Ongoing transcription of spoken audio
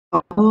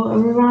Hello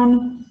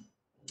everyone,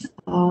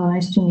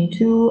 nice to meet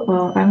you.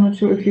 I'm not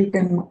sure if you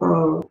can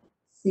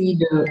see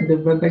the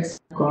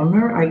WebEx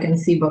corner. I can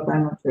see, but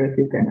I'm not sure if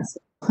you can see,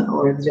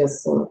 or it's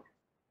just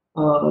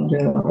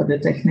the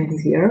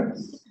techniques here.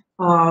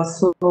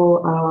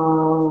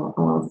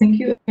 Thank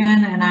you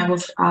again, and I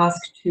was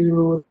asked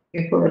to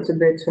give a little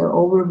bit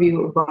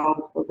overview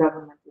about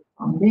governmental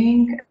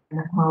funding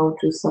and how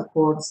to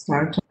support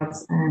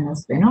startups and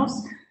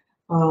spin-offs.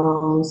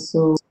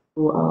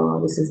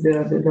 This is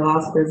the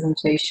last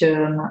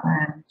presentation,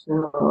 and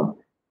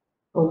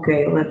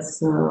okay, let's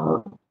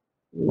do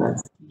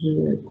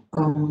it.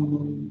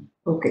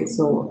 Okay,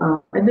 so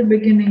at the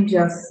beginning,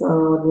 just a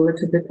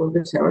little bit of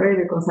the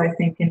theory, because I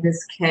think in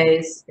this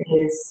case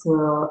is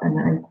an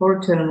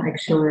important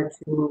actually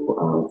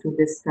to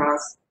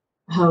discuss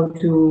how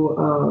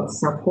to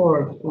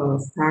support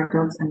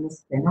startups and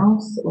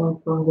spin-offs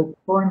from the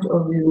point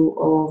of view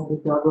of the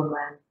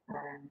government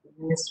and the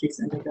ministries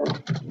and the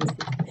institutions,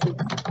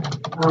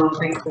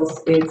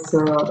 because it's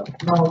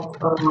not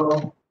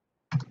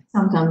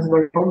sometimes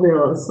very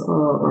obvious,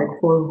 like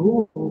for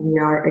who we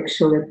are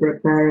actually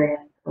preparing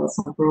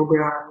some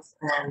programs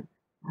and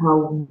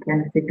how we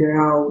can figure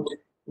out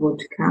what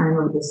kind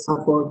of the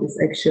support is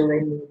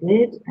actually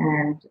needed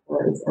and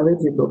is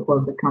eligible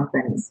for the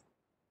companies.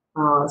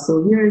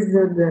 So here is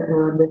the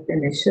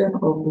definition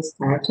of the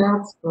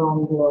startups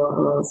from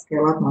the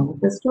Scale Up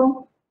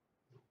Manifesto,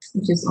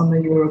 which is on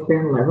the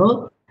European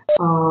level.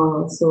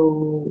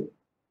 So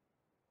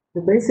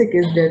the basic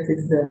is that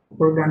it's the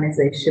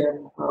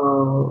organization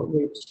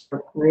which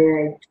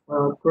create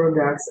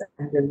products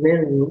and the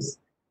values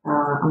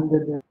under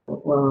the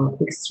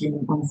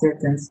extreme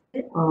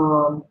uncertainty.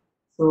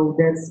 So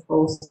that's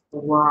also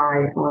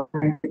why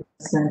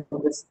 90%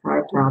 of the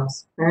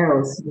startups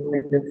fails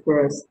during the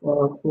first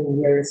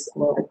 2 years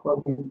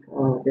according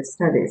to the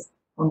studies.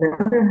 On the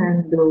other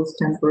hand, those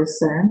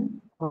 10%,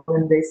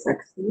 when they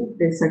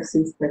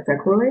succeed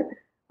spectacularly,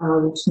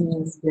 which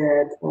means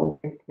that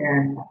they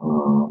can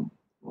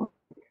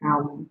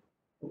become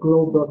a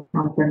global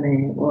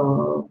company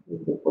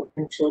with the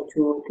potential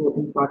to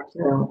impact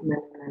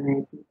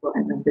many people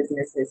and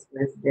businesses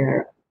with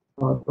their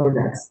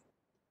products.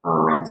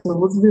 So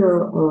what's the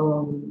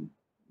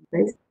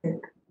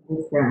basic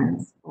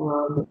difference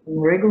between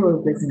regular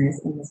business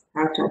and the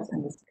startups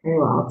and the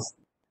scale-ups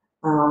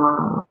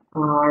are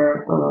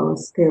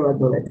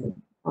scalability.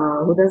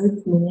 What does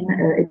it mean?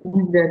 It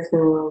means that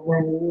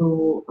when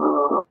you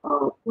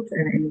put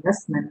an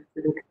investment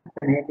to the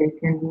company, they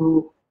can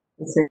do,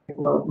 let's say,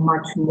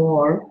 much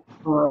more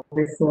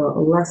with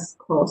less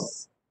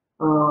costs,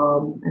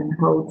 and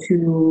how to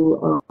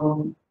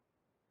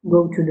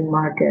go to the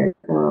market,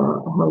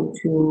 how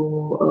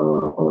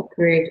to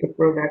create a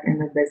product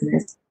and a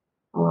business,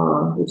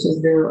 which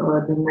is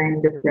the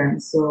main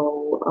difference.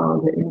 So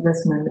the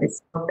investment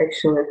is not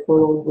actually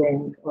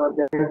following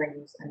the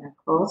revenues and the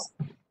cost,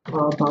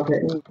 but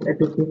at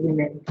the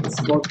beginning is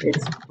what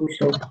is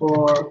crucial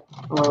for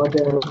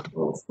the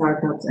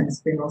startups and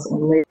spin-offs,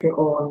 and later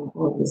on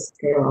the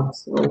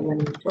scale-ups. So when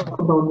we talk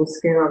about the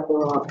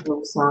scale-up,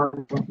 those are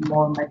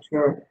more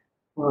mature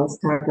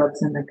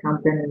startups and the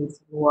companies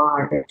who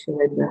are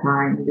actually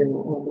behind the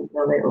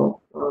belly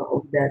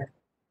of that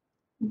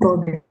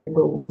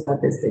global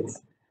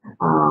statistics.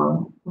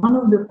 One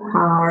of the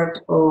part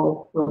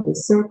of the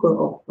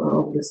circle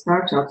of the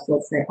startups,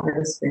 let's say, are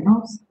the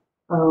spin-offs,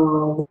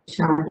 which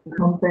are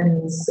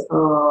companies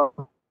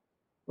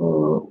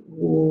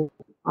who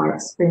are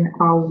spin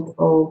out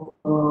of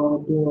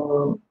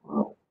the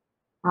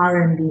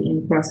R&D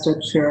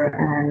infrastructure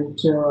and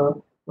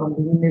from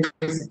the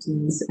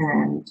universities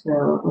and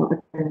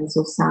academies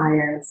of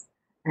science.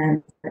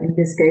 And in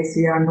this case,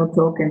 we are not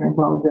talking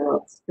about the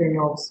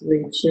spin-offs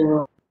which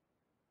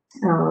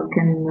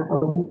can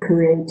be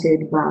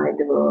created by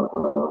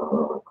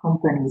the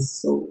companies.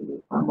 So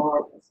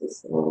more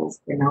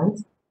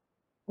spin-outs,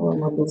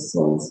 not this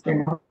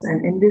spin-outs.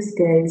 And in this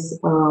case,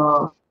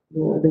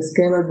 the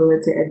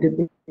scalability at the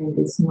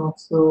beginning is not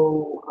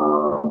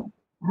so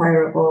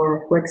higher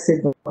or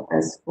flexible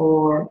as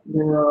for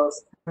the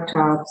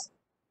startups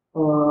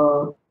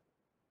who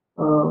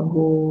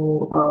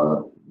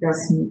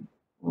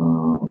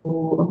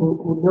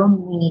don't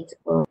need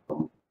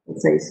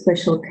let's say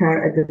special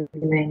care at the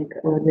beginning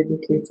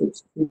dedicated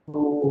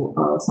to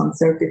some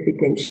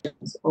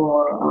certifications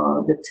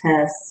or the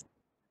tests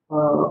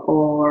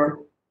or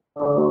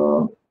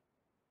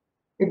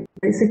it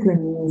basically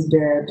means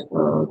that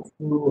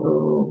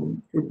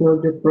to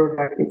build the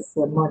product it's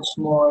much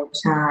more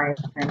time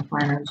and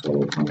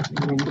financially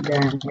consuming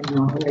than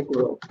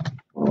regular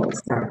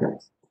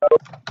startups.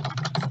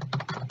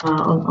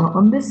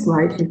 On this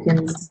slide, you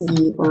can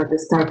see the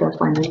startup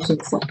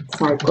financing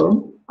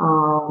cycle.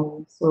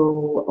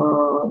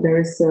 There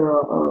is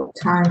a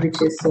time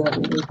which is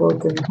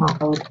important.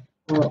 How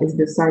is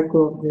the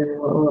cycle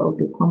of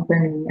the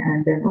company,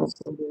 and then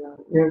also the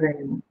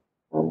revenue.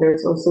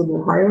 There's also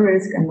the higher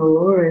risk and the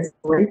lower risk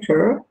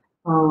later.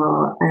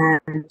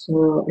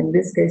 In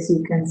this case,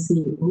 you can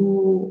see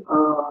who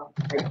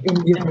like in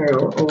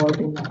general or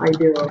in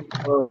ideal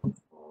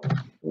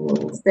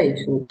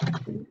stage,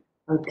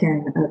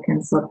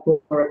 can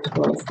support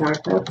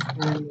startups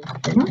and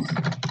spin-offs.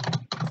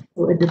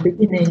 So at the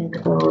beginning,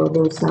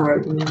 those are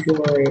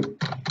usually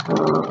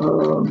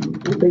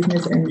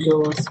business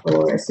angels,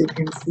 or as you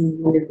can see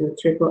with the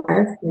triple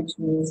F, which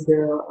means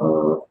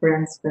the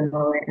friends,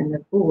 family, and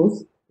the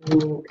fools,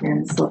 who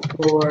can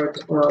support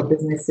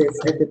businesses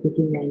at the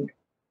beginning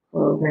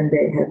when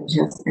they have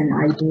just an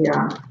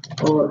idea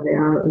or they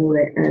are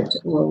really at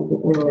the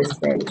early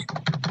stage,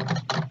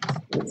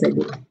 let's say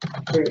the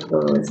very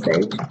early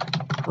stage.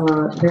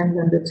 Then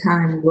when the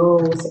time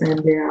goes and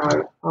they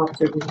are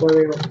after the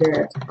value of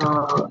that,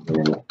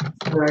 then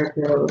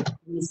the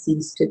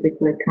VCs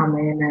typically come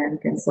in and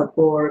can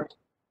support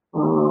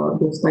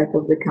those type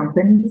of the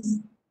companies,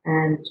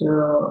 and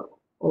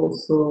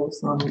also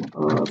some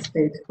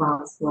state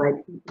funds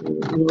like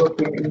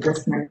European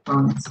investment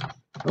funds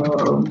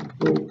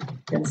who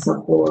can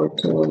support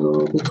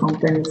the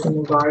companies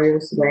in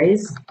various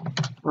ways,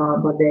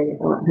 but they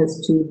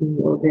has to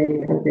be, or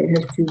they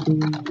have to be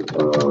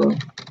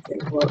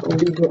a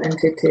legal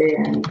entity,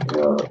 and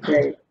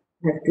they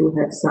have to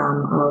have some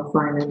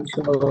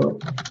financial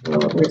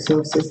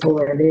resources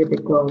already,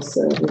 because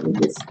in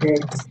this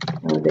case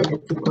they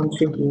have to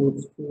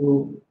contribute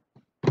to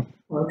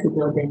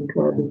building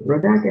the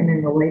product. And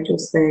in the later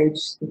stage,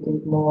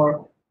 thinking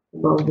more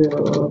about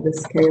the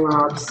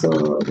scale-ups,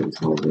 these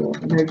are the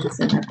mergers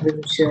and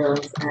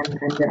acquisitions,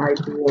 and the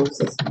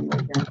IPOs, as we know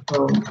them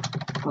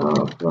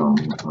from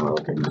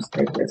the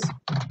newspapers.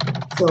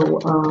 So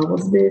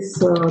what's this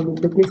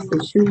the biggest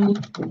issue?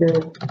 The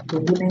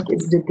beginning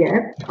is the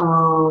gap,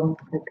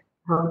 like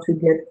how to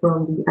get from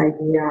the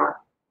idea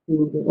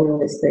to the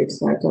early stage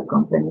startup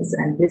companies,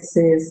 and this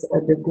is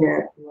the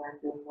gap when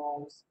the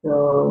most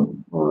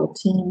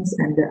teams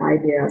and the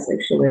ideas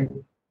actually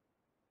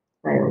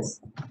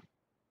fails.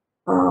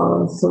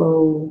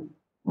 So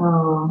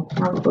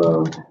have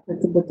a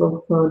little bit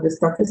of the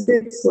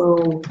statistics.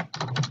 So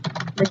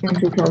back in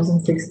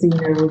 2016,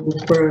 there was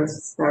the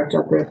first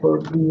startup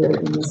record here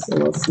in this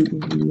CEE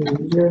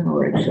region,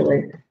 or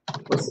actually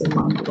it was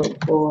among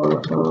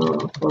four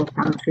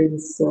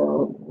countries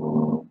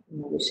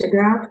in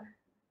Visegrad.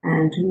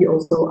 And we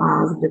also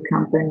asked the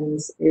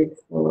companies if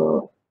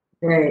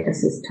they,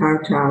 as a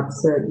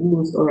startups,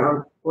 use or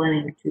are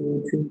planning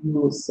to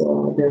use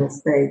the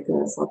state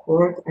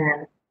support,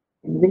 and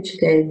in which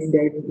case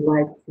they would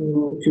like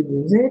to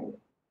use it,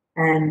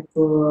 and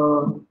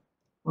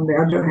on the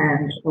other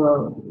hand,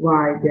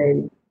 why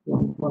they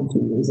don't want to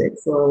use it.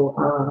 So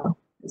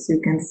as you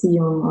can see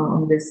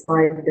on this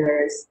slide,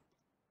 there is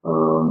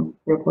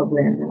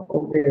probably an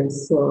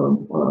obvious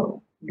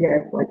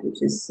gap, like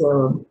which is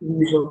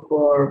usual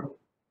for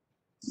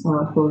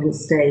the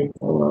state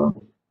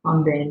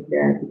funding,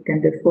 that it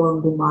can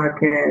deform the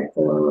market.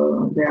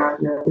 There are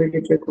the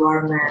rigid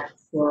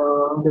requirements.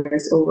 There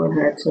is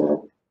overhead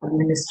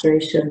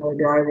administration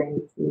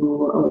regarding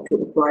to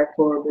apply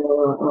for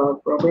the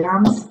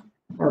programs.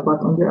 But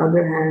on the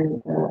other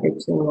hand,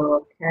 it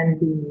can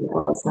be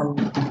some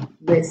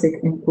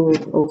basic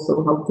input,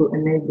 also how to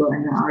enable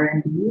an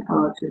R&D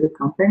to the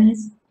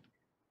companies.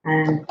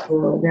 And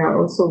there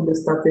are also the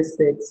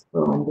statistics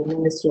from the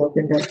Ministry of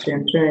Industry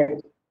and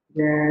Trade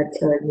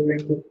that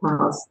during the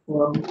past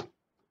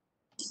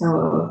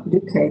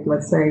decade,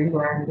 let's say,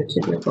 when the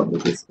Czech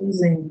Republic is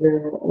using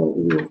the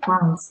EU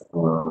funds,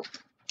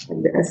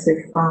 and the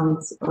ESIF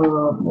funds,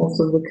 most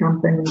of the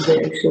companies, they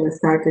actually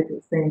started to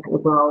think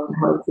about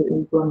how to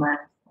implement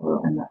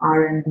an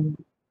R&D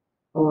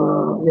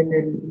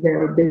within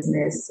their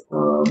business,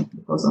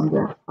 because on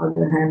the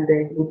other hand,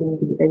 they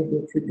wouldn't be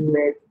able to do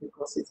it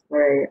because it's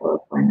very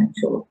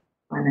financial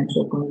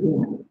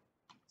convenient.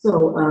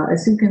 So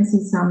as you can see,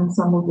 some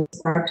of the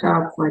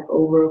startups, like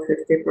over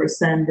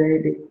 50%, they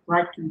would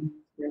like to use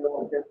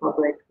the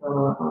public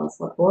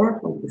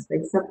support, like the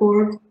state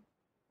support.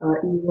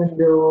 Even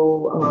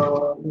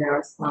though there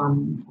are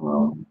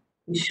some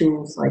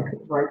issues like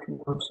right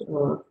not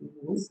to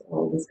use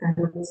this kind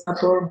of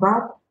support,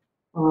 but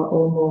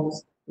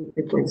almost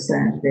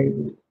 50% they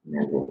would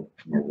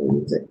never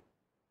use it.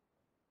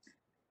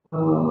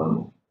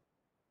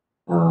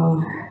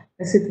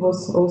 As it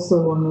was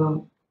also on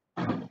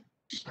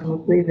the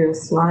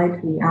previous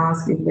slide, we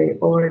asked if they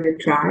already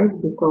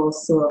tried,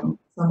 because some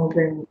of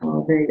them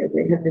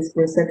they have this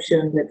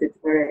perception that it's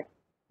very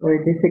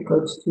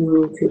difficult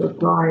to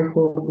apply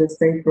for the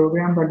state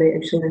program, but they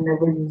actually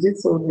never use it,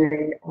 so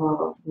they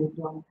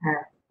don't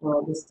have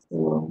this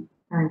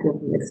kind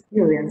of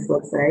experience,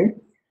 let's say.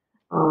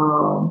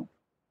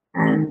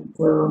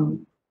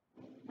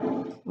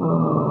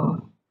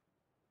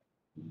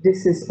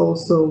 This is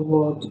also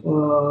what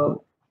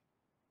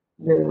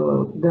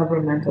the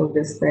government of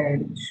the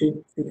state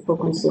should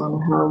focus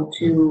on, how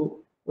to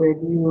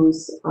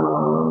reduce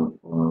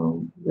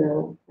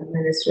the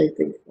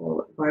administrative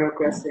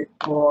bureaucracy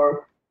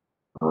for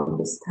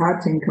the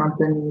starting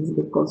companies,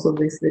 because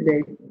obviously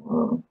they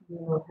do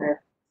not have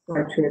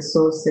such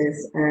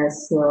resources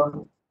as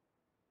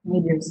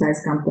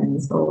medium-sized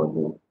companies or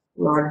the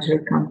larger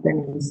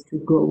companies to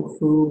go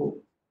through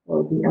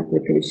the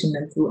application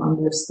and to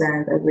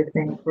understand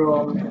everything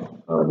from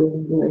the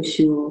legal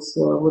issues,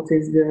 what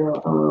is the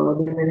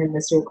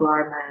minimus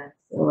requirements,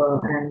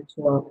 and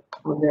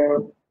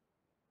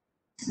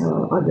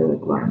other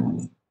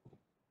requirements.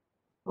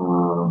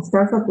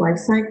 Startup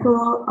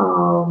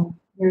lifecycle.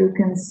 Here you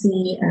can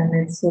see, and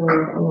it's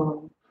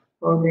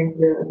according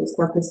the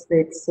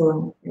statistics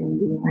in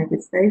the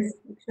United States,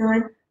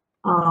 actually.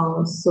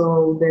 So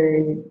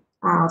they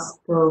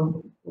asked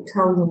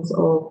thousands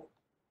of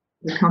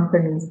the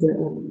companies,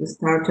 the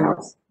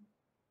startups,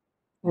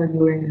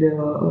 during the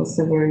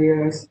several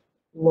years,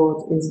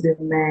 what is the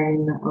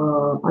main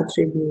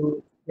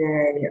attribute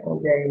they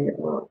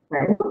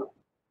fail.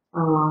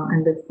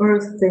 And the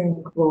first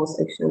thing was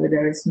actually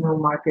there is no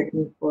market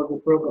need for the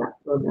product.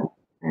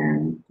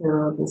 And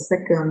the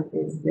second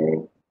is they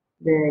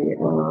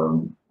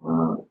do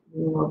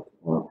not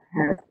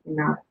have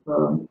enough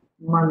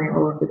money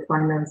or the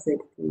financing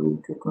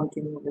to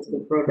continue with the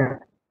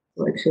product.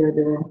 So actually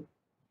the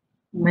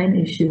main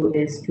issue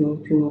is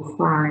to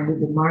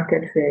find the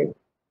market fit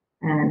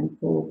and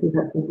to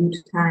have a good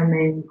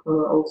timing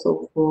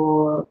also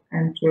for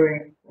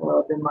entering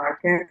the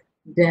market,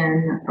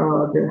 then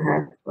they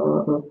have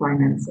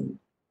financing.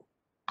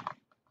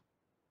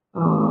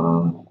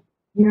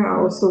 Here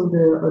are also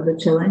the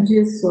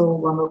challenges. So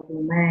one of the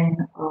main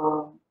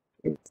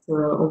it's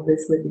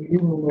obviously the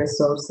human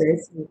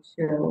resources, which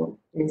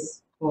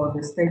is for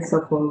the state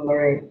support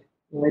very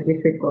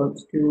difficult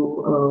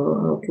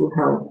to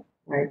help.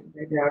 Right,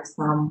 there are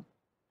some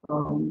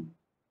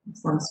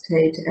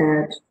state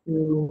aid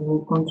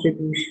to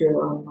contribution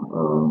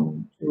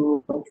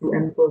to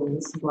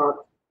employees, but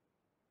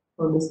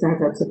for the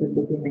startups at the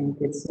beginning,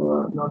 it's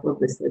not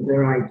obviously the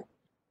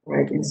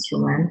right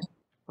instrument.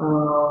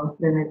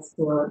 Then it's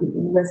the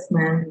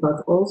investment,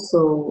 but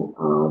also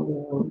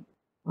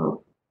the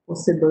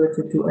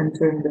possibility to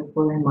enter in the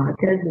foreign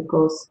market,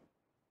 because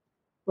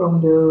from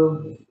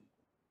the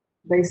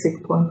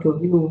basic point of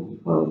view,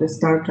 the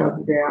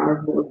startup, they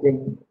are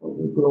building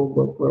the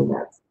global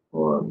products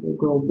for the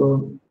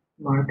global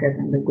market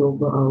and the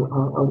global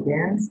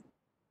audience.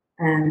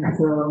 And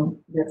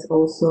that's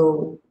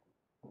also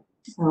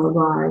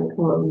why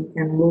we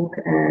can look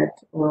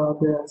at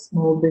the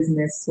Small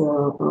Business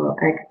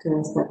Act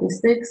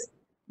statistics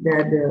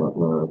that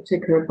the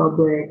Czech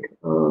Republic,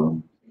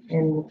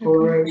 in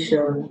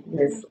collaboration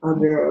with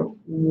other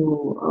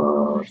new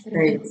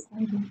states,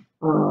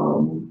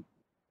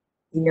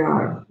 we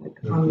are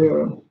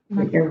under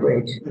the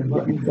average, the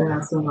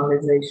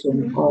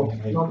internationalization of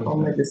not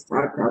only the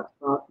startups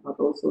but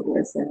also the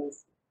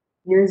SMEs.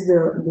 Here's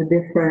the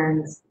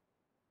difference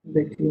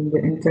between the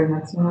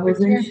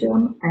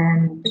internationalization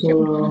and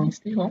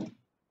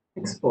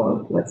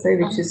export, let's say,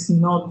 which is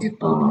not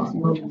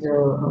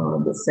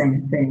the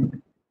same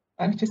thing.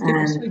 And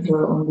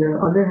on the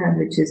other hand,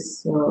 which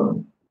is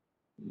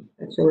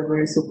actually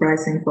very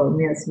surprising for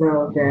me as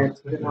well, that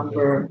the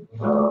number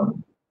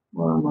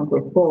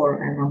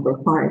 4 and number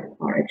 5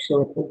 are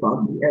actually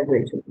above the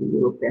average of the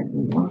European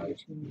Union,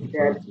 which means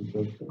that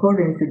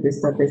according to the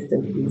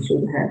statistics, we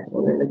should have a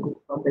really good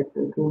public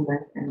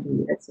procurement and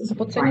the access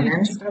to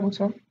finance,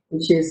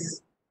 which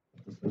is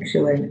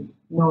actually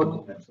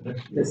not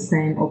the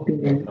same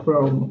opinion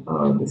from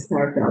the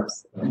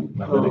startups and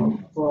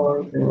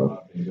for the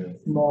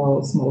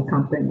small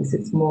companies.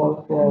 It's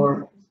more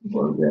for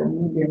the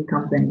medium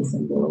companies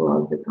and the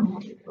larger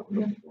companies,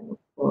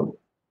 for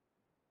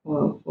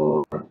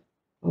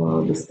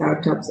the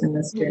startups and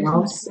the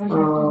spin-offs,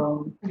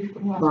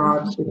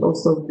 but it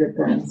also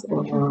depends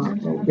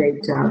on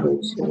data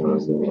which the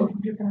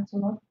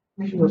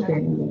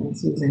European Union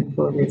is using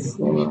for this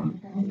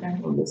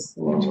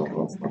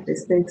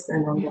statistics.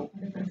 And on the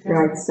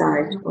right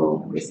side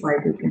of the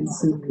slide, you can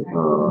see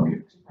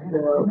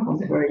the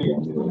comparison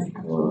with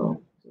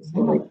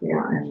Slovakia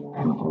and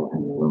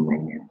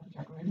Romania.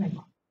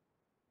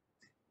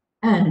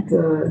 And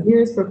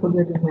here's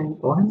probably the main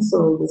point.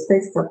 So the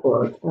state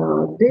support.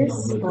 This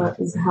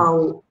is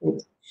how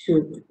it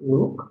should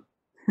look.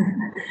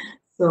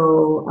 So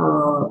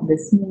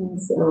this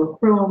means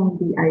from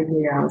the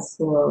ideas,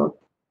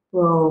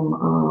 from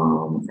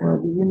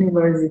the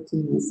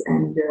universities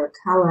and the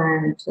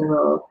talent,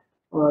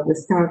 the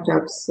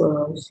startups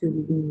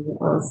should be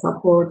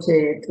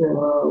supported.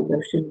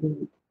 There should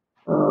be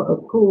a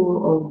pool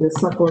of the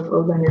support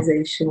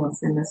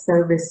organizations and the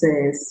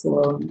services,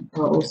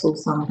 also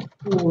some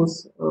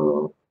pools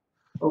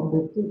of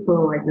the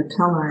people, like the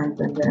talent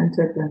and the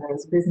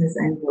entrepreneurs, business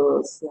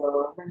angels,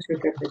 venture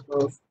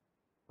capitals,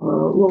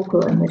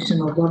 local and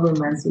national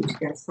governments, which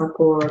can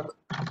support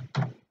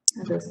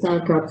the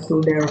startups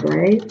through their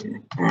way,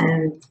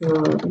 and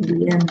in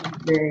the end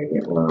they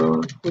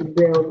could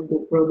build the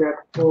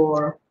product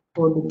for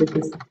the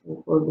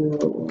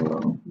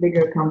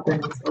bigger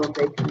companies, or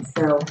they can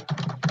sell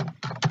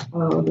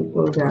the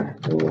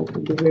product to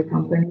bigger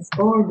companies,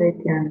 or they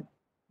can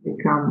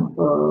become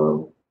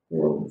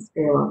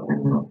scale up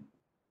and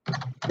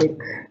big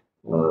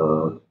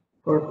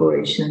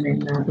corporation in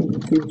the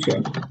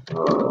future.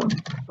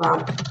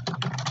 But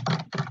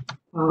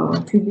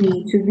to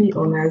be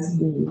honest,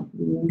 the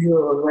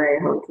usual way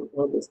how to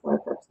build the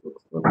startups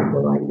looks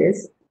probably like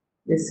this.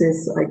 This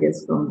is, I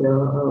guess, from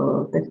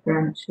the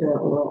TechCrunch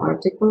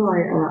article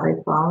I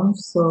found.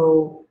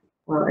 So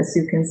as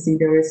you can see,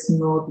 there is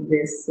not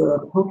this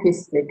hockey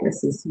stick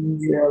as is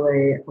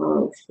usually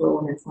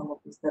shown in some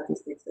of the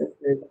statistics as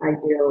the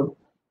ideal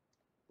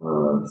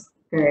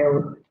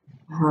scale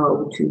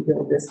how to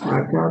build a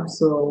startup.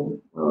 So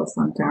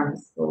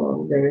sometimes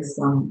there is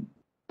some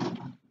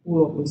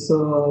pool of the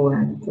soil,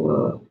 and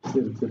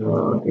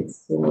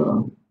it's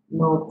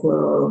not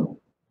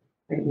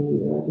like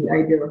the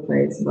ideal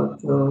phase,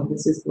 but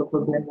this is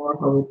probably more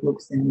how it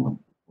looks in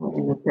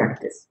the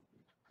practice.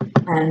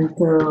 And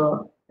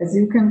as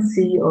you can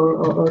see,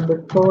 or the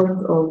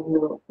point of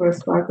the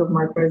first part of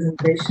my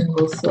presentation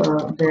was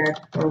that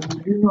we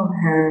do not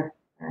have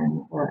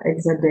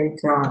exact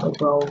data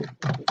about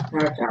the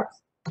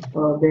startups.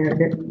 They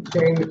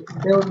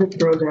build the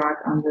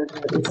product under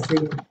the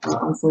extreme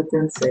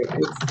uncertainty.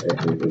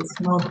 It's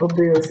not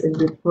obvious if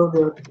the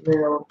product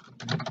will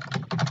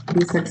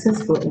be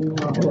successful in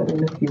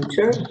the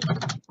future.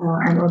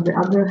 And on the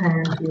other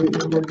hand, we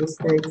have the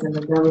states and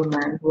the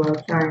government who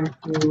are trying to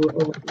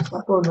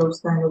support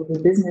those kind of the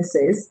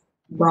businesses,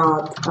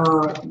 but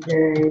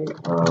they,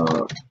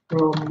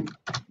 from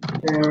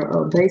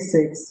their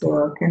basics,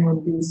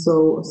 cannot be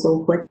so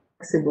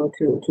flexible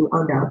to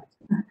adapt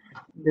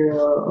the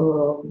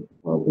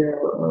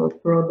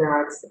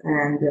products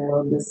and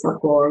the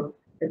support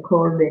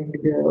according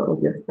to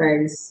the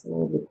phase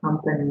the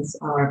companies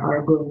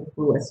are going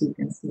through, as you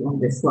can see on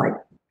this slide.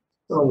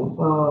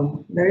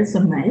 So there is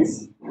a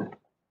maze.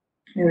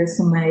 There is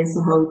a maze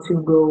how to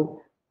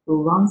go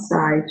to one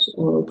side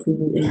to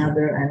the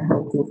other, and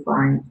how to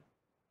find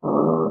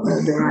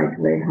the right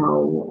way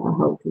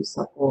how to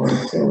support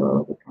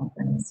the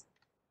companies,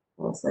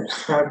 such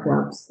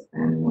startups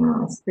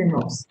and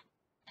spin-offs.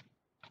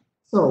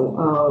 So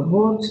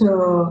what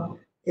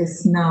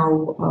is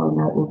now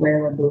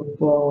available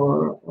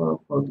for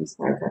the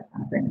startup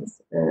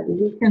companies?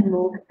 We can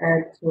look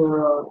at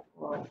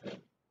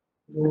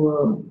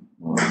the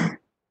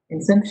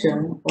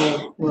inception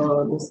of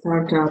the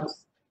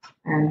startups,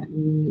 and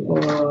we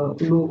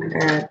look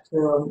at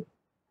the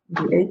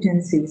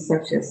agencies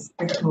such as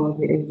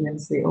Technology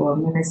Agency or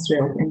Ministry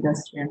of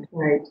Industry and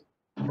Trade,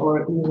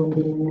 or even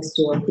the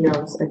Ministry of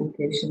Health,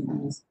 Education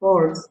and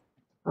Sports.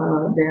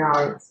 There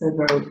are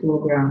several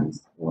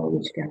programs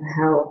which can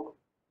help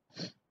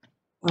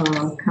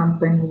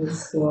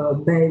companies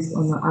based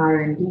on the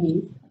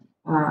R&D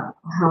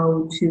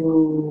how to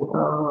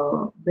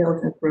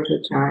build a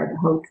prototype,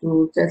 how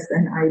to test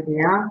an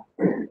idea,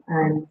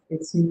 and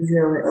it's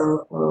usually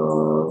a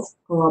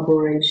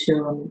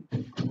collaboration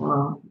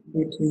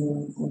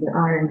between the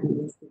R&D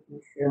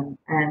institution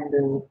and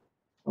the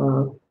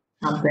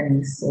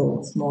companies,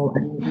 small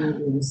and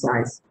medium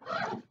size.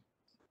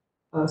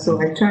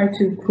 So I try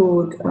to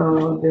put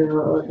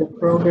the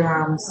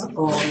programs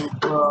on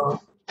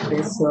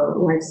this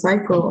life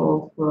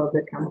cycle of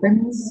the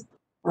companies.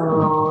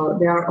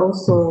 There are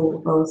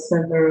also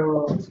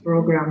several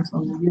programs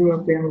on the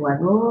European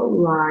level,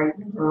 like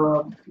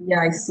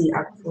EIC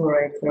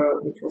Accelerator,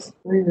 which was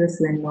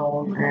previously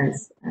known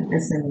as an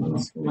SME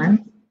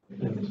instrument,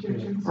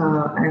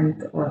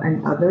 and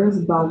others.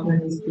 But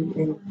when we speak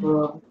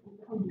about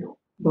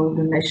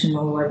the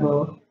national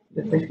level,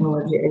 the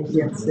Technology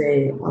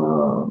Agency,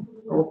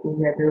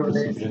 altogether with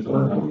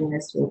the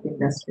Ministry of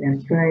Industry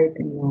and Trade,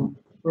 in a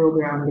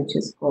program which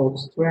is called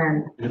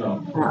Strand,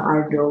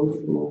 are those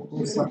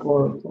who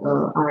support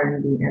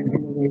R&D and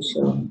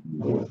innovation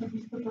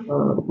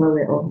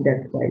really of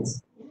that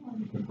place.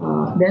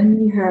 Then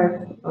we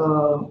have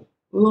a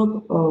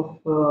lot of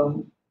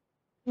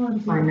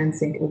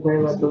financing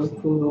available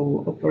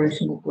through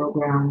Operational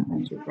Program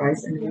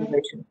Enterprise and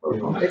Innovation for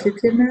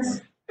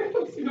Competitiveness.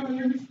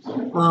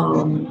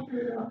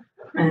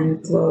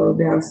 And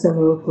there are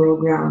several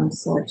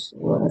programs such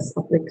as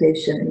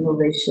Application,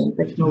 Innovation,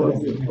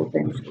 Technology,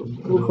 Potential,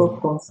 Proof of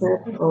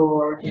Concept,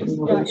 or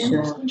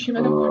Innovation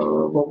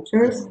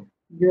Vouchers.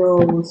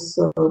 Those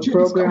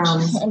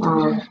programs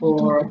are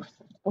for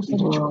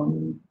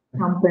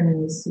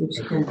companies which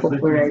can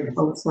operate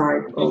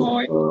outside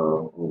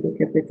of the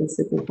capital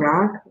city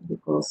Prague,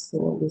 because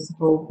this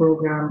whole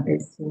program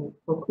is to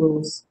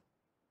focus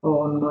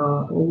on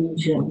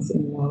regions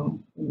in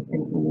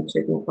the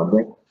Czech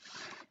Republic.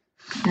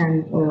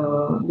 And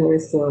there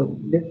is a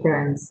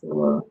difference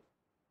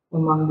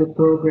among the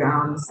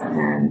programs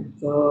and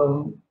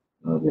the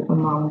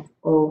amount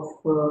of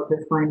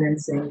the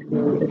financing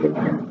they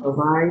can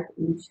provide.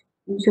 Each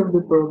of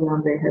the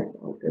programs, they have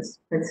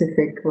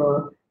specific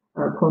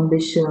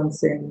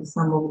conditions. In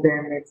some of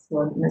them, it's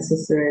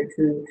necessary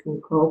to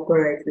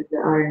cooperate with the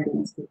R&D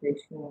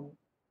institution.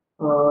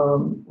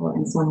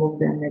 In some of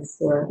them,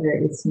 it's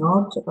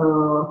not.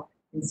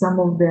 In some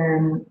of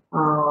them,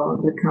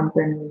 the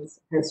companies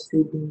have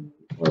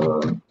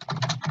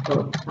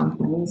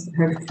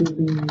to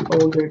be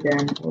older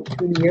than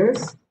 2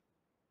 years,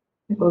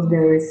 because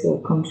there is a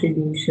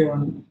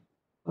contribution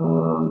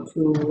to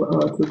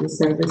the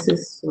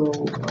services. So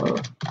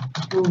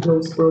through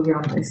those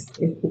programs,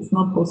 it's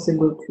not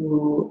possible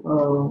to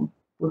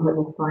have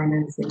a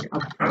financing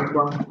up to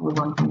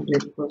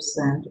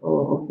 100%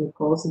 of the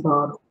cost,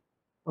 but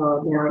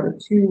there are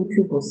two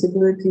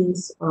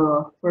possibilities.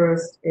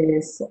 First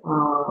is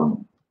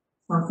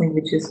something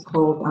which is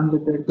called under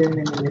the de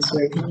minimis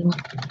regime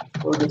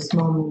for the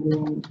small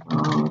medium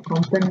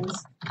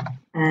companies,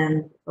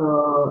 and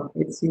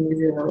it's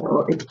usual,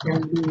 or it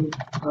can be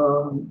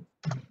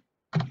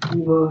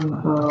even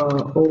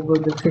over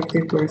the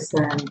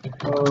 50%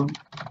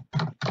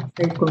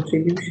 state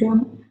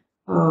contribution.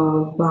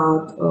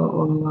 But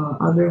on the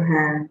other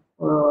hand,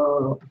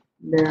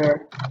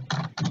 there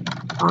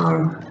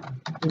are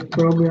the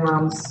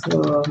programs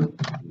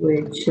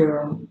which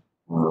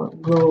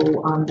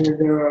go under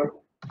the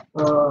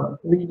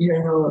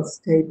regional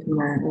state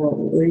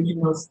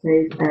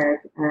aid,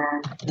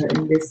 and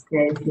in this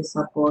case the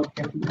support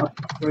can be up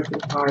to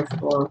 35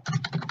 or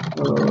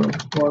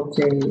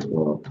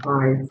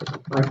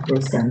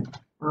 45%.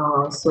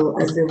 So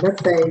at the web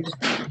page,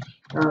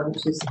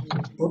 which is at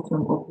the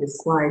bottom of the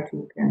slide,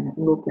 you can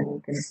look and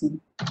you can see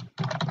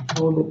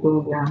all the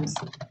programs,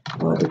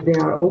 if they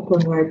are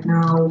open right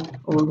now,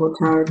 or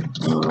what are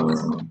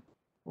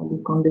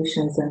the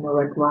conditions and the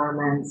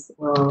requirements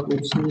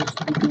which need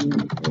to be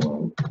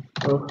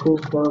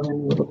fulfilled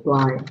when you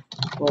apply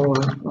for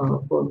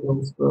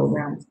those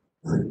programs.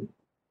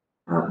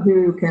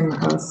 Here you can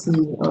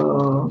see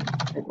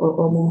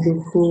almost the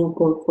full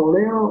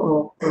portfolio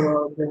of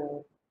the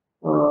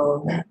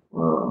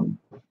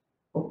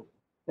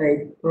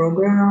state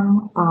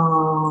program,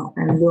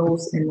 and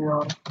those in the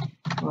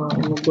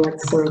black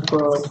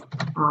circle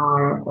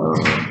are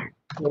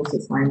those,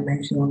 as I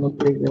mentioned on the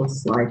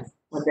previous slide.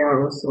 But there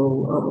are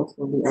also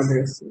the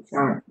others which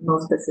are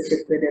not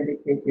specifically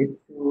dedicated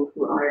to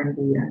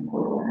R&D and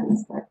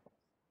stuff.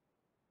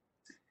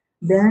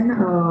 Then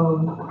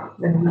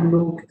when we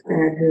looked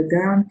at the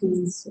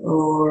guarantees,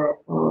 or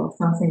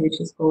something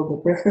which is called the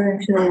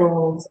preferential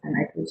loans and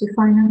equity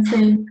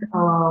financing,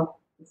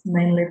 it's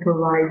mainly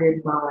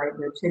provided by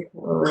the Czech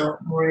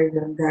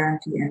Moravian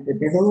Guarantee and the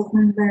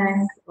Development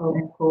Bank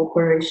in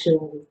cooperation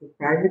with the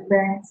private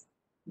banks,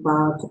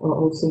 but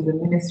also the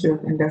Ministry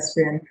of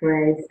Industry and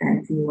Trade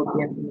and the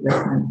European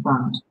Investment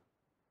Fund.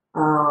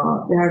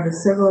 There are the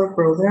several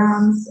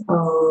programs,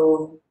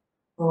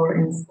 for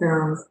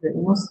instance, the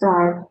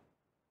InnoStart,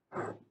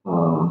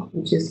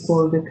 which is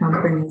for the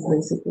companies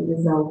basically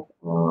without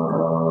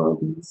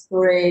the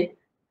history,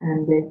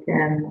 and they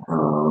can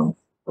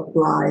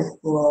apply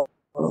for,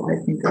 I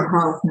think,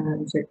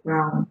 £500,000 Czech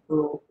crown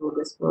through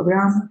this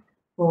program.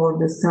 For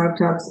the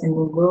startups in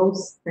the growth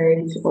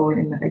stage or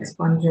in the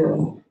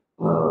expansion,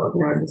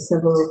 there are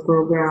several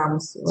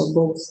programs,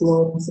 both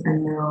loans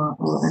and a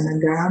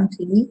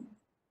guarantee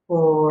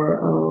for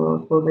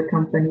the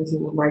companies who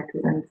would like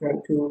to enter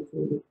to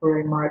the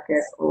foreign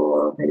market,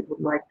 or they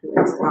would like to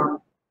expand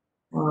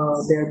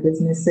their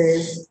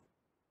businesses.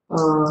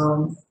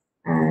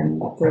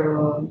 And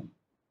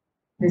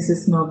this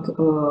is not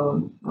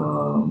the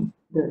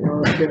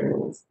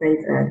state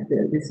aid.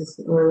 This is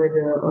really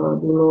the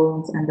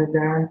loans and the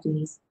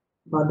guarantees,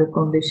 but the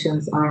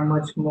conditions are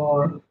much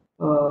more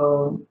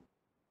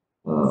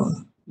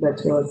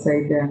better, let's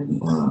say, than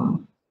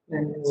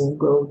you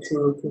go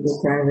to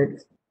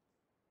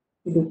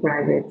the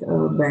private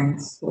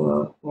banks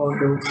for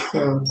those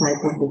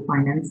type of the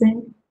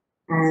financing.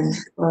 And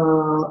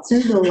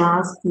since the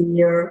last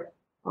year,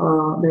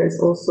 there is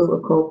also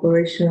a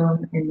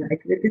cooperation in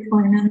equity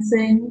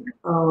financing.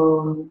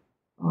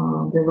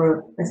 They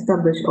were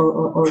established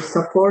or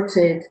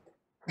supported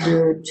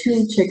the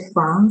two Czech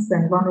funds,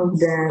 and one of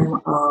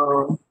them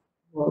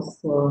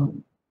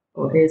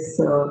is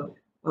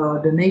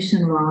the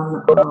nation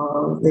one,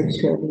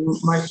 which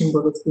Martin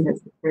Borovsky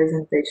has the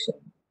presentation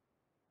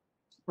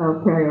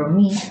prior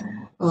me.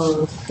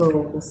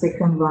 So the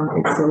second one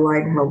is the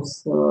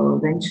Lighthouse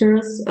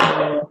Ventures,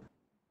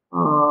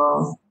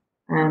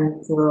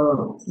 and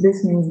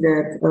this means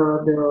that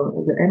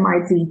the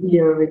MIT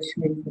here, which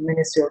means the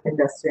Ministry of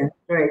Industry and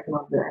Trade,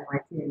 not the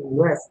MIT in the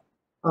US,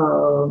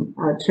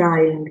 are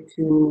trying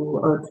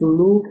to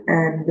look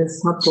at the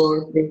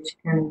support which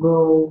can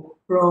go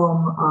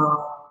from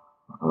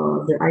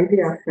the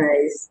idea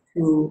phase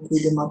to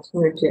the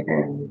maturity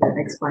and the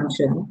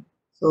expansion.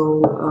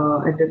 So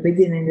at the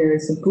beginning, there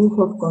is a proof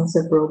of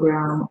concept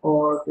program,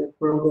 or the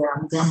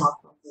program Gamma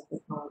from the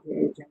Technology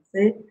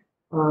Agency.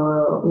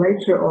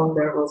 Later on,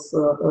 there was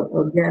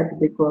a gap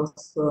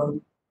because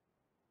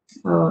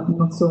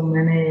not so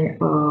many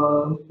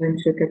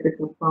venture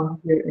capital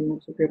funds here in the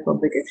Czech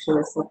Republic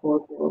actually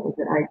support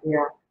the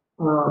idea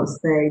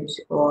stage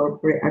or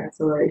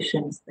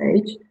pre-acceleration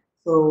stage.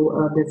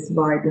 So that's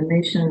why the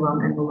Nation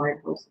One and the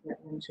Lighthouse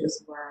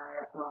Ventures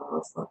were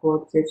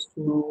supported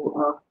to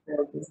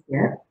fill this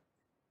gap.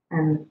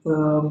 And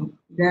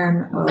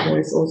then there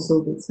is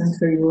also the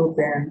Central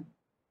European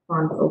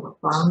Fund of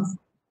Funds,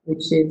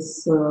 which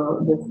is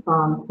the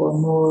fund for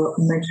more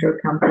mature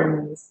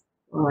companies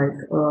like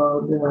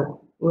the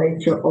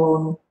later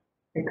on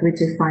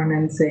equity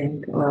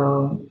financing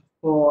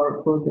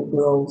for the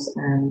growth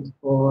and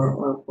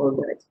for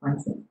the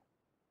expansion.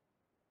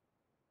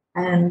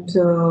 And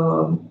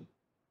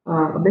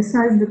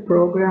besides the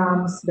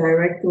programs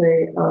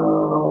directly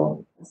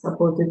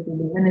supported to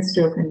the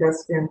Ministry of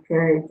Industry and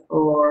Trade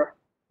or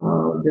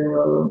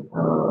the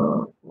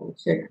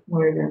Czech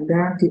Maritime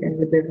Guarantee and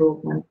the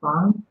Development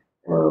Fund,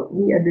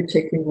 we at the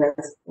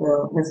CzechInvest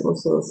has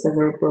also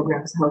several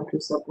programs how to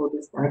support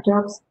the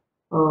startups.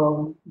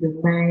 The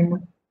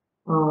main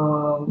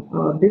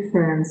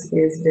difference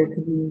is that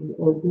we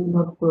do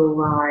not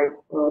provide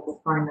the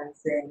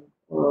financing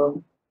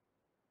or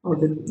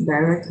the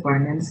direct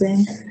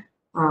financing,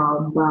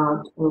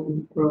 but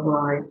we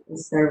provide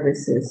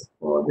services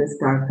for the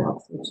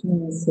startups, which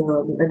means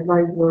the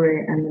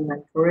advisory and the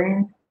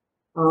mentoring,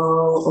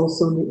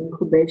 also the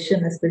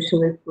incubation,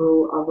 especially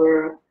through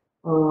our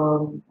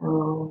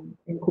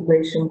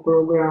incubation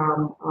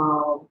program,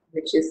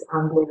 which is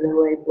under the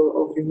label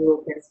of the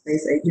European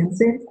Space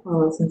Agency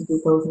since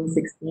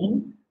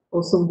 2016.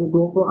 Also the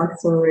global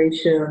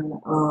acceleration,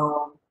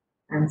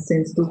 and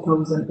since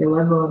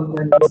 2011,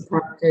 when we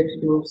started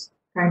those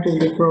kind of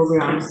the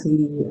programs,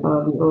 we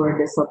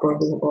already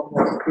supported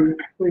almost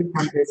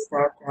 300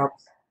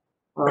 startups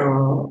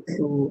to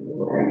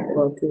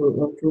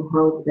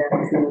help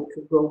them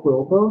to go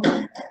global,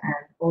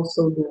 and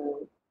also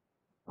the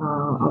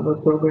our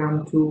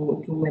program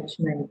to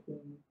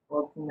matchmaking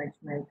or to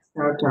matchmake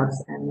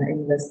startups and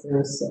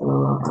investors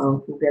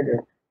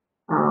together.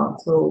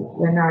 So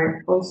when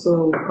I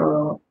also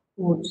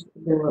put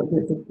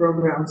the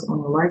programs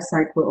on the life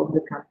cycle of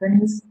the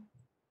companies,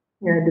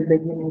 here at the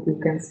beginning you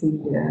can see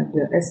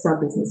the ESTA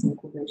Business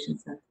Incubation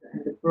Center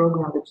and the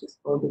program which is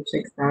called the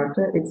Czech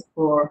Starter. It's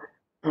for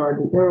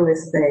the early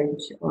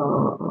stage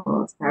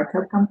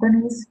startup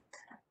companies.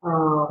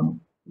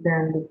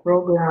 Then the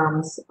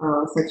programs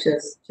such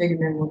as Czech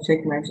Demo,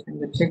 Czech Match, and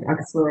the Czech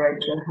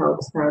Accelerator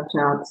help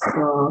startups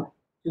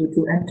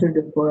to enter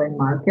the foreign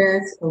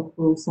markets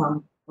through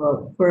some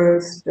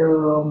first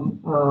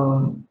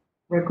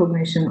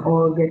recognition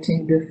or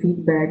getting the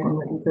feedback on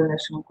the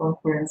international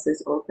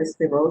conferences or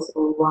festivals,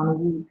 or 1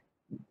 week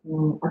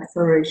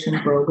acceleration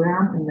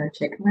program in the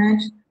Czech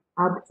Match,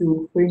 up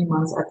to 3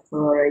 months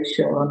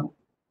acceleration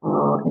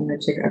in the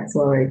Czech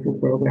Accelerator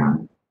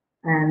program.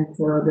 And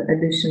the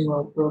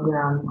additional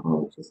program,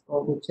 which is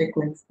called the Czech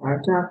Link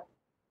Startup,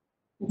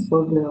 it's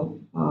for the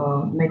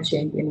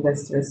matching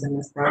investors and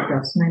the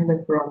startups,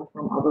 mainly from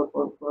our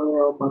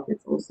portfolio, but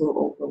it's also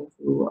open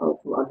to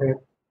other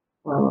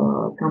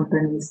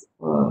companies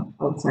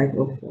outside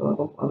of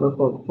our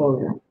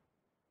portfolio.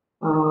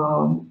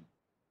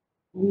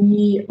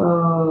 We,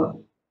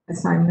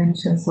 as I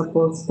mentioned,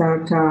 support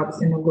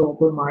startups in the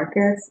global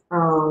markets.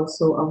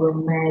 So our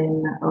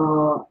main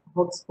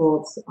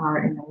hotspots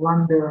are in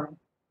London,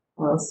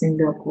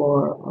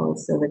 Singapore,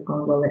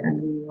 Silicon Valley,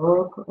 and New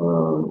York,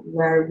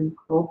 where we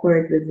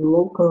cooperate with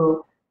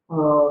local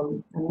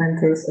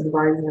mentors,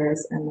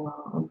 advisors, and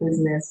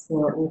business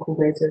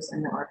incubators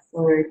and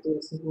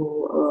accelerators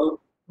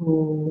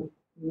who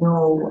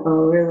know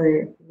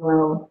really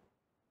well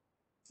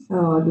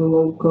the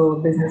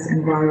local business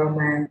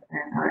environment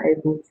and are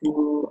able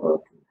to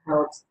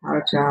help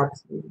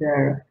startups with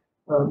their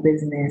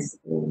business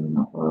in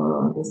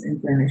this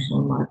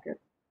international market.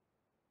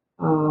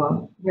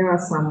 Here are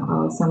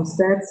some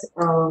stats.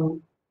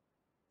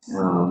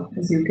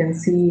 As you can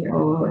see,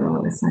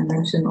 or as I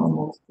mentioned,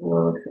 almost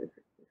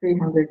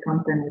 300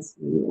 companies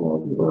we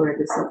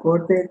already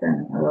supported,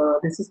 and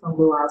this is from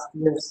the last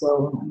year,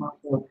 so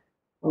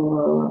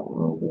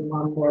the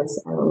numbers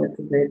are a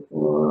little bit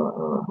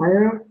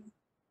higher.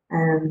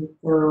 And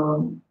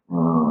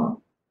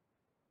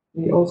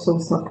we also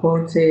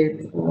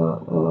supported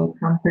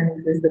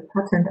companies with the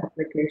patent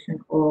application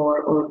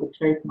or the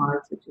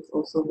trademarks, which is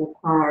also the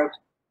part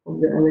of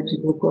the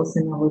eligible costs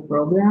in our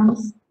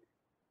programs.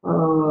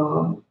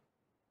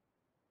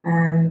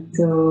 And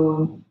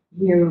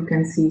here you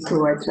can see,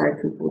 so I try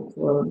to put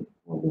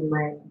the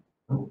main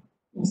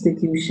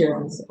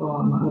institutions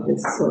on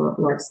this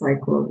life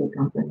cycle of the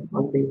company,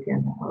 how they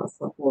can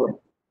support.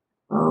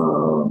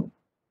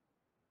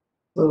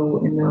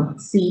 So in the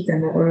seed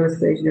and the early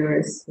stage, there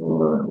is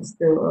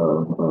still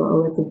a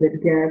little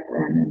bit gap,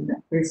 and in the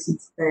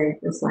pre-seed stage,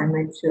 as I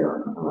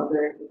mentioned,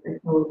 there is a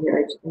technology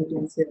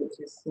agency which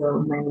is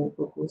mainly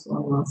focused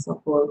on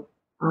support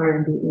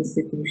R&D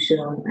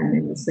institution, and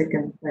in the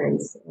second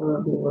phase,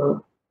 there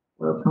were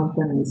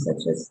companies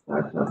such as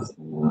startups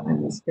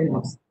and the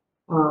spin-offs.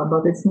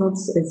 But it's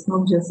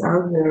not just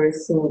out there.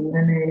 It's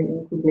many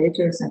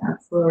incubators and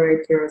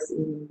accelerators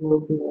in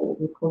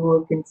the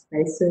co-working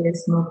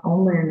spaces, not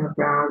only in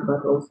abroad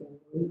but also in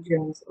the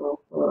regions of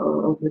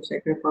the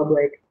Czech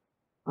Republic.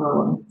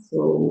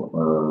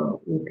 So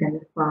you can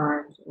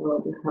find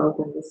the help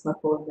and the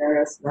support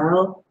there as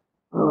well.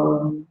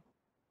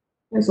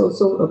 There's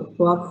also a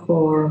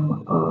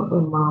platform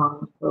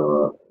among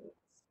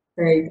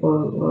state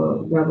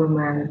or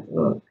government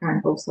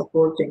kind of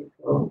supporting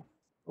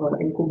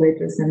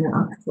incubators and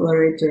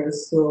accelerators,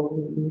 so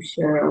we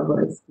share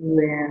our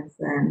experience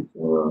and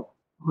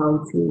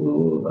how to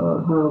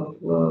help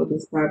the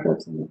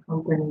startups and the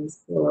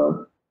companies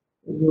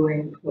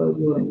during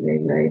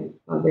Wave.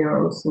 There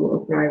are also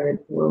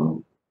private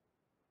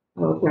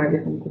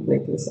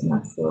incubators and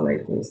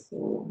accelerators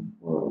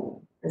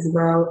as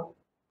well,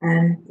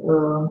 and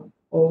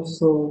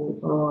also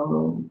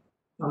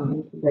some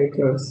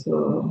incubators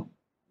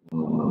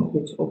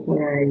which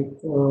operate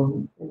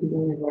at the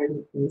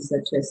universities,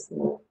 such as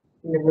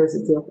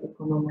University of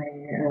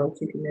Economy,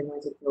 Czech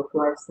University of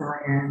Life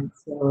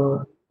Science,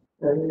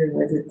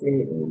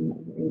 University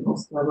in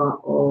Ostrava,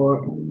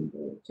 or in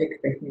the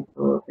Czech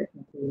Technical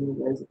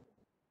University.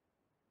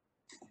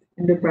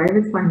 In the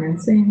private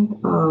financing,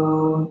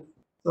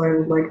 so I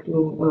would like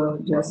to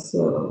just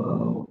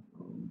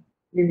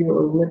give you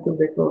a little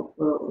bit of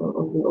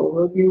the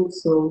overview.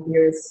 So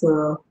here's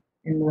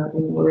in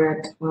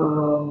red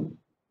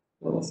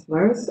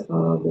squares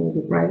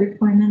the private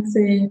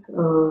financing,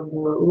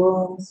 the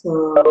loans,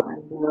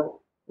 and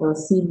the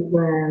seed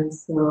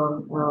grants. I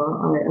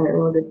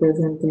already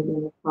presented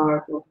in the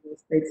part of the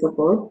state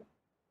support.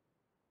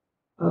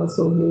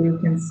 So here you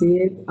can see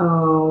it.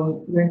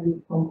 When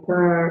we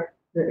compare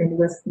the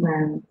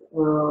investment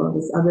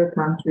with other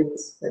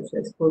countries such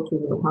as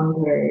Portugal,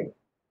 Hungary,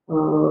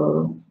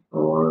 or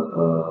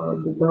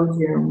the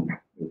Belgium,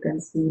 you can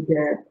see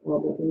that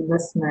the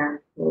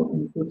investment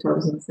in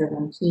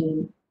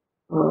 2017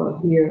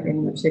 here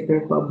in the Czech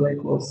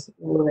Republic was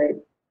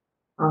really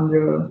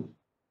under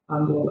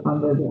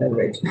the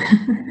average.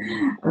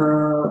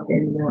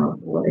 in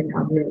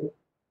other,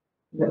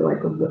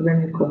 like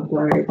when you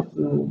compare it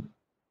to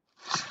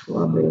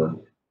other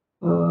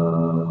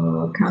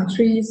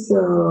countries,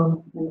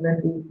 and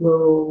when we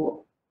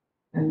go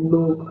and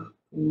look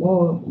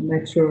more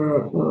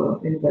mature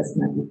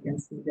investment, you can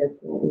see that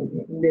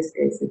in this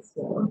case it's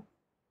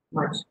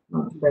much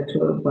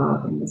better,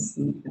 but in the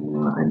seed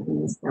and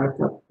in the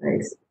startup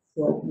phase,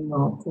 so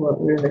not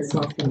really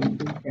something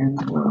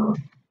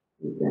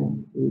we can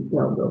be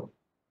proud of.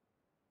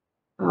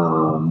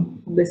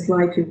 On this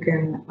slide you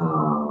can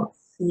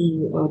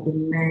see the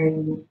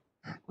main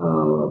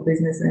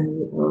business and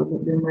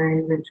the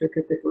main venture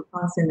capital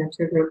funds in the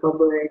Czech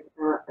Republic,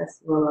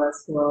 as well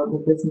as the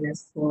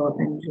business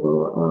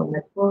angel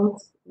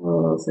networks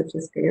such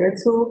as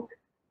KRECO.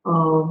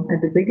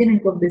 At the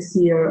beginning of this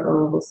year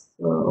was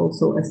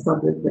also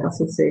established the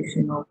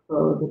Association of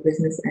the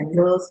Business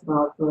Angels,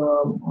 but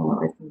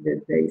I think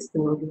that they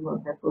still do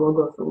not have a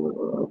logo, so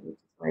which is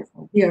why it's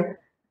not here.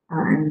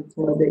 And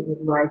they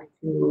would like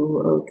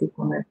to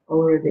connect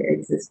already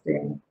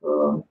existing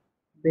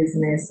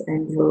business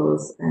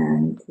angels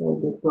and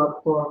the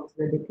platforms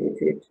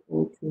dedicated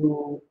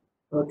to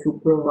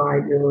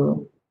provide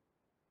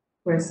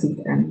pre-seed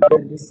and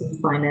seed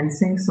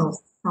financing. So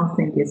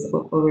something is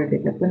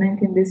already happening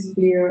in this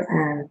sphere,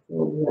 and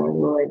we are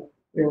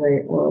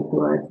really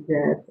glad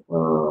that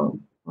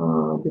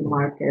the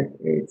market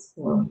is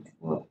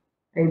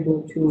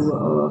able to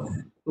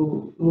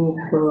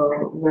look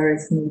where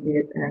it's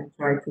needed and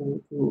try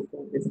to fill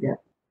this gap.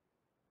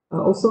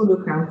 Also the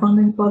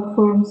crowdfunding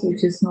platforms,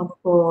 which is not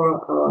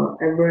for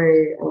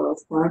every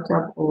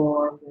startup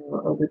or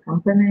the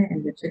company.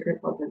 In the Czech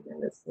Republic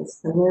there is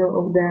several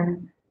of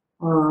them.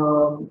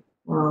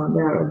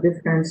 There are a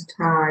different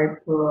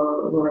type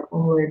where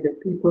only the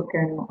people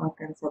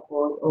can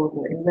support, or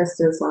the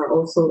investors are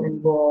also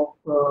involved,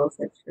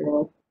 such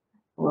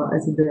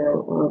as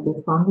the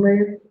fund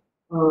lift.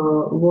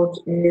 What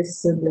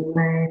is the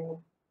main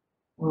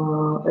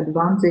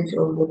advantage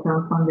of the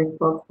crowdfunding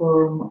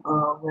platform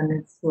when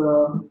it's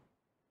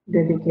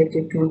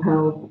dedicated to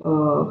help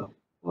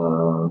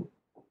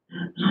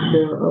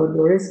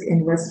the risk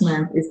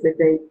investment is that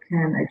they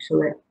can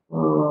actually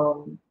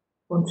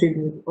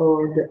contribute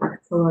or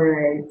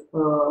accelerate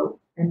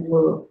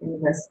angel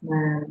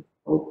investment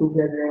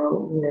altogether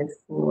with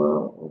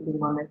the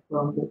money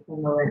from the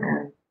family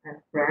and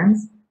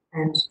friends,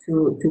 and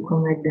to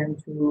connect them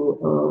to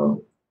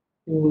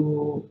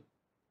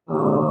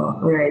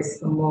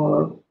raise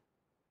more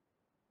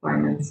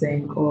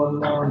financing or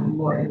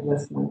more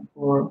investment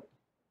for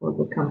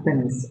the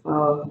companies.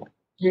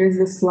 Here's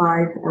a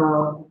slide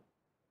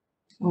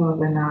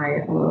when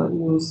I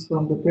use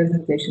from the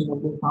presentation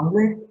of the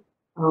family.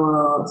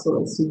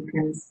 So as you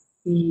can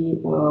see,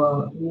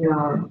 we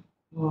are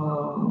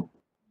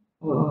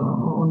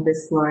on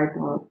this slide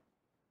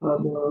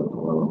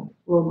the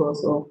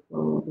logos of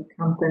the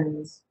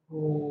companies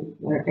who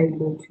were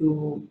able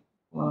to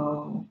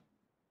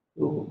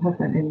have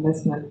an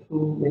investment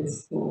through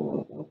this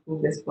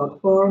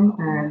platform,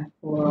 and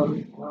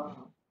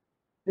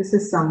this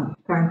is some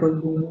kind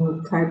of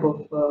new type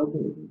of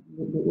the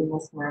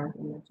investment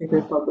in the Czech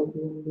Republic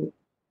in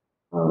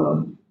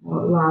the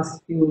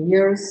last few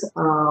years,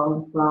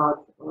 but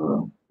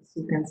as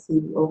you can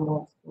see,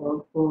 almost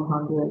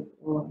 400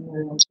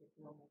 million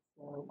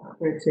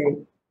purchase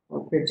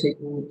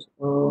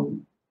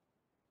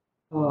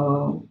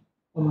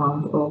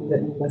amount of the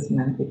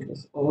investment, which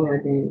was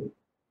already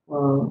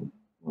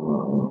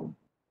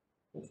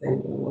let's say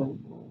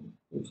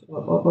which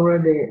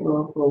already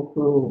flow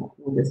through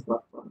this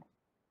platform.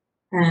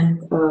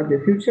 And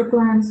the future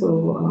plan.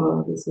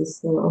 So this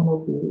is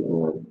almost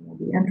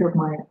the end of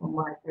my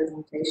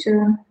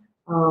presentation.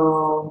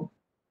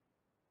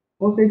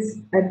 What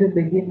is at the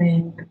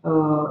beginning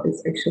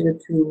is actually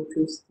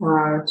to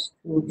start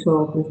to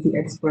talk with the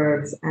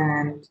experts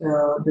and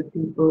the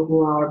people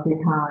who are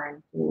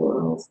behind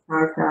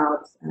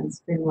startups and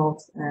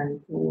spin-offs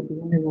and the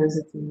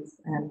universities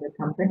and the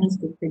companies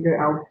to figure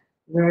out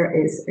where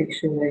is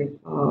actually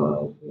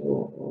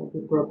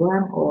the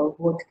problem or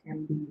what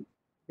can be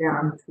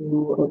done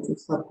to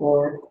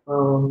support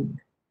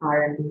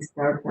R&D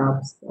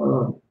startups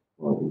or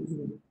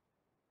even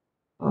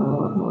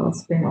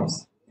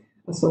spin-offs.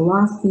 So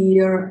last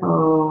year,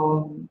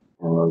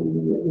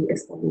 we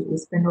established the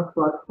spin-off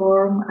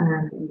platform,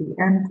 and in the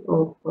end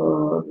of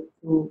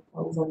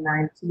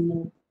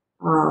 2019,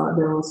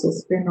 there was a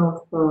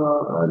spin-off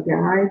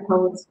guide,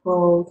 how it's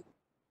called,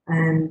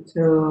 and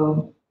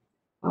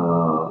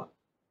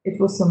it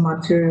was a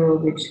material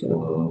which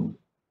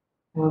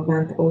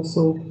went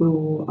also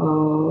through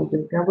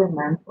the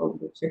government of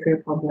the Czech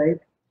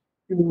Republic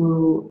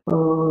to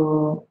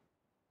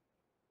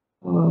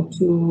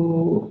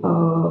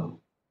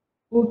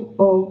put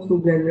all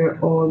together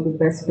all the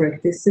best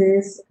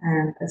practices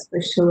and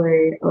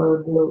especially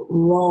the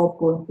law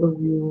point of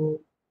view,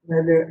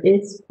 whether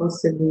it's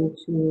possible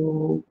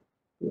to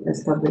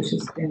establish a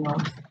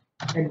spin-off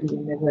at the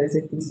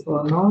universities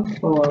or not,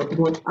 or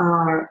what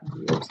are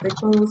the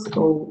obstacles,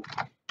 or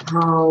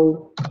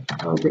how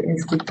the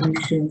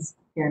institutions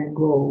can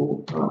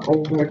go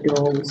over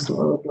those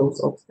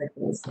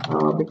obstacles,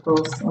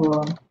 because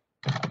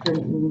the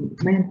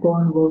main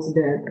point was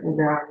that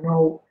there are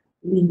no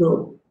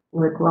legal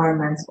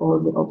requirements or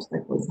the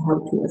obstacles how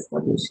to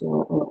establish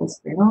a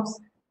spin-offs,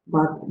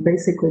 but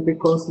basically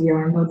because we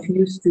are not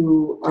used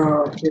to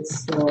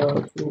this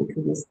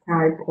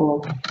type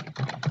of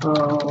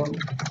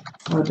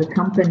the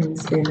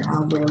companies in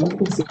our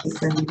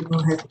ecosystem, we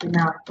don't have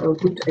enough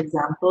good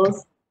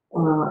examples,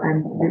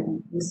 and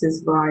this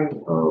is why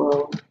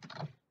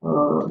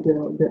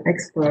the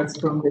experts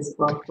from this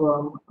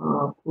platform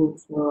put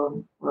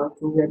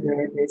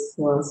together this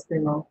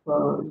spin-off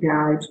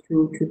guide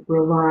to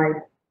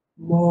provide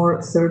more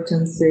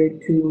certainty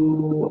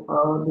to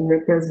the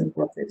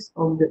representatives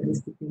of the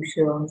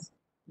institutions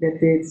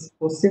that it's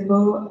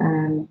possible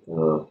and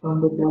from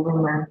the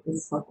government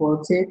is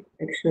supported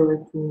actually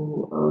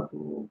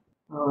to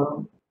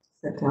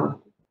set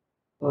up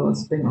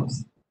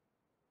spin-offs.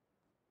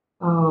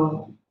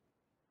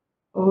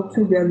 All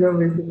together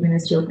with the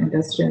Ministry of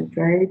Industry and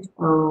Trade,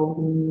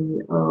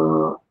 we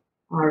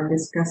are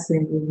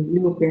discussing the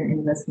European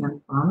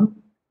Investment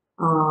Fund,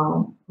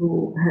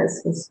 who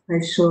has a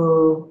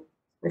special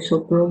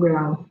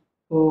program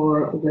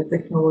for the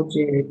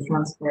technology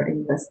transfer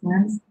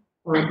investments.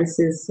 This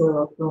is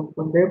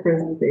from their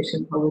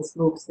presentation how it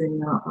looks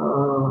in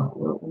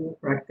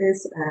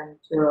practice, and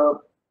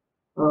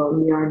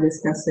we are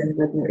discussing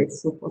whether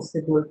it's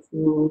possible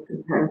to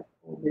have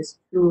this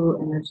true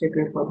in the Czech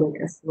Republic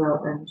as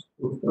well, and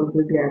to fill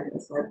the gap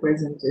as I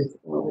presented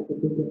at the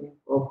beginning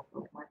of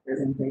my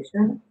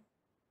presentation.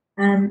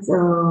 And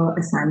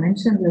as I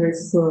mentioned, there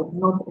is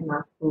not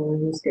enough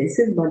use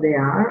cases, but they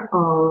are.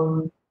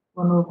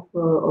 One of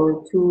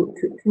or two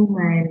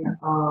main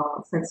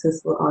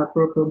successful are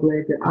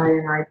probably the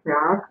INI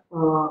Prague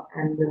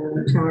and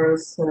the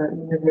Charles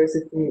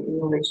University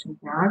Innovation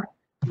Park.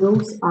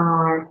 Those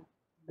are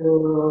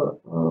the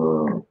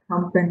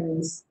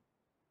companies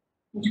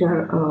which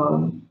are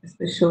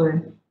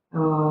especially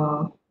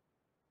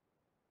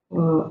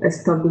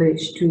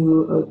established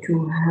to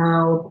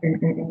help.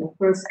 In the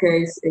first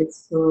case,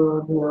 it's the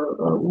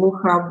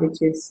WUHAB,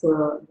 which is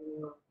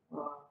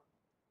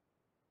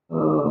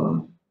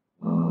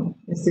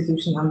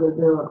institution under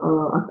the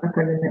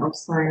Academy of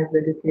Science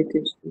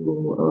dedicated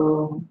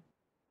to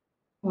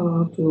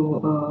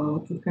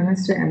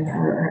chemistry, and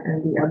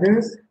the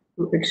others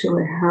to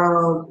actually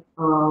help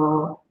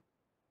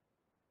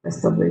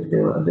establish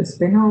the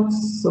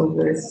spin-offs. So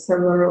there is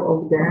several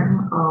of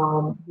them.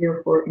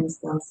 Here, for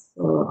instance,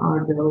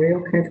 are the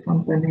RealCAD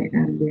company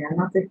and the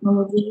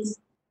Nanotechnologies,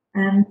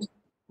 and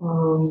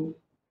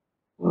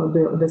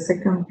the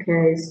second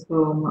case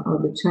from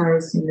the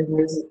Charles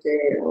University.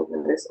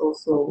 There is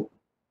also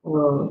a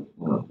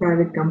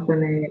private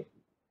company,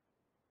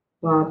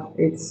 but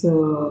it's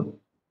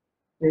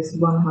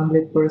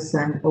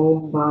 100%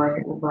 owned by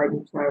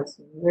the Charles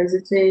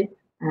University.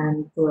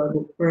 And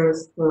the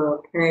first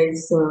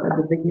case at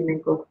the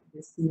beginning of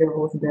this year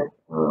was that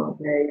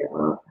they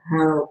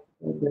helped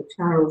the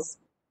Charles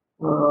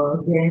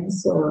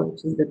Games,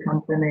 which is the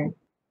company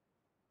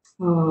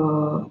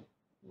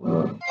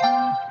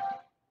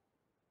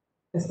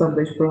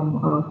established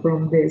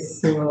from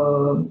this,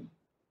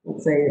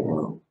 let's say,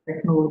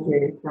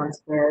 technology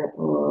transfer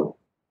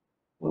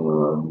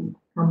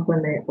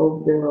company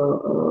of the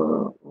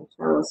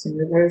Charles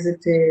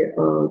University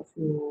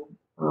to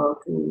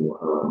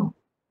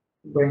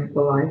bring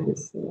to life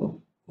this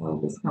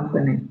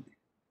company.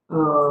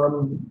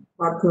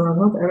 but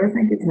not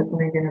everything is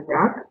happening in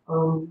Iraq.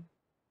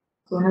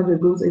 So another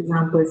good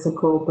example is a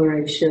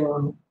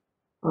cooperation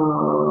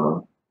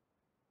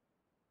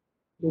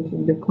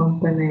between the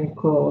company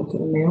called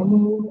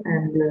Neomove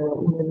and the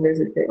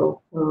University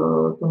of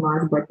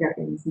Tomáš Baťa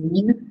in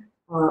Zlín,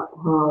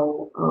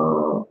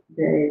 how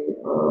they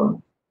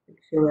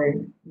actually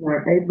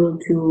were able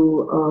to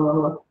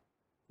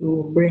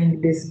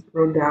bring this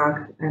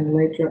product and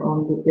later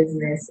on the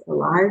business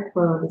alive.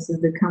 This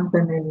is the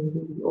company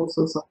we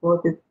also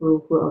supported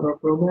through our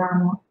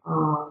program.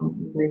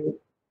 They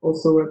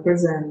also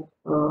represented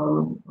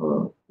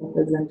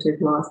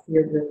last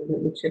year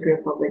the Czech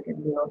Republic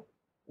in the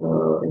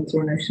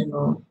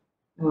international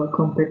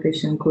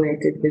competition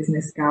Creative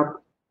Business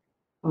Cup.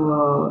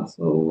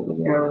 So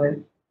we are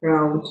very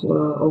proud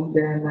of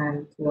them,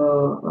 and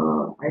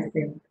I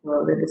think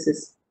that this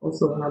is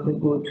also another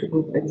good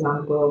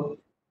example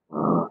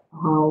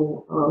how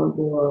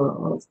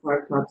the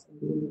startups and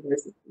the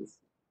universities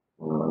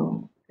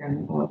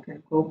can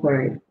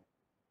cooperate.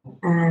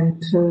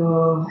 And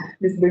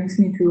this brings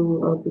me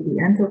to the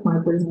end of my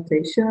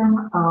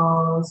presentation.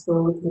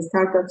 So with the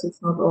startups,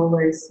 it's not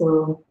always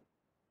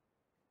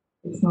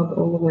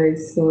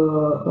a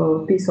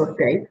piece of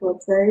cake,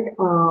 let's say.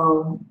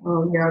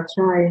 We are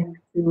trying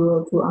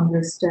to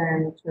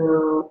understand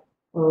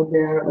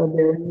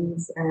their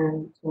needs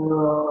and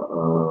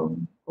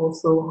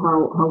also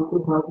how to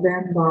help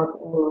them. But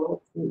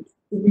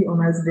to be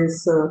honest,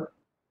 this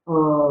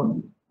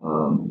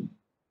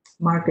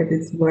market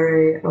is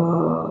very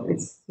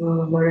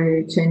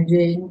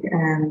changing,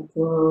 and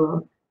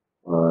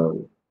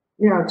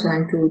we are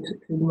trying to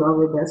do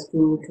our best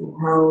to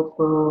help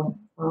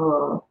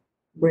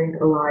bring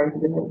alive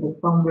the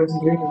founder's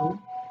dream,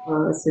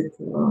 as it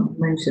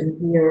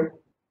mentioned here,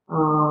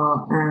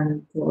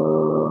 and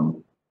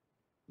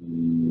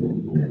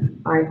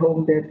I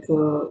hope that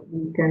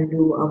we can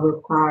do our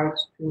part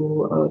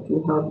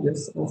to help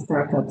these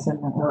startups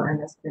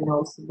and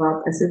spin-offs.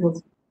 But as it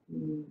was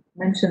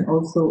mentioned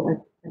also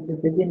at the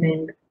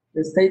beginning,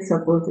 the state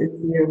support is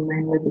here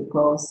mainly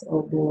because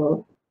of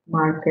the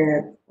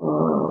market,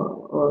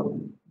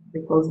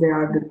 because there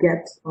are the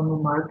gaps on the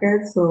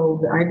market. So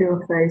the ideal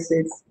phase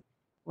is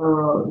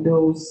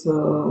those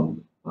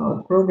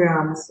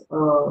programs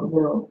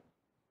will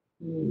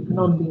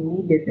not be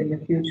needed in the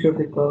future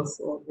because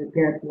the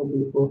gap will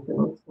be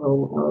fulfilled.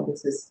 So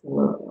this is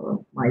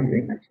my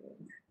dream, actually.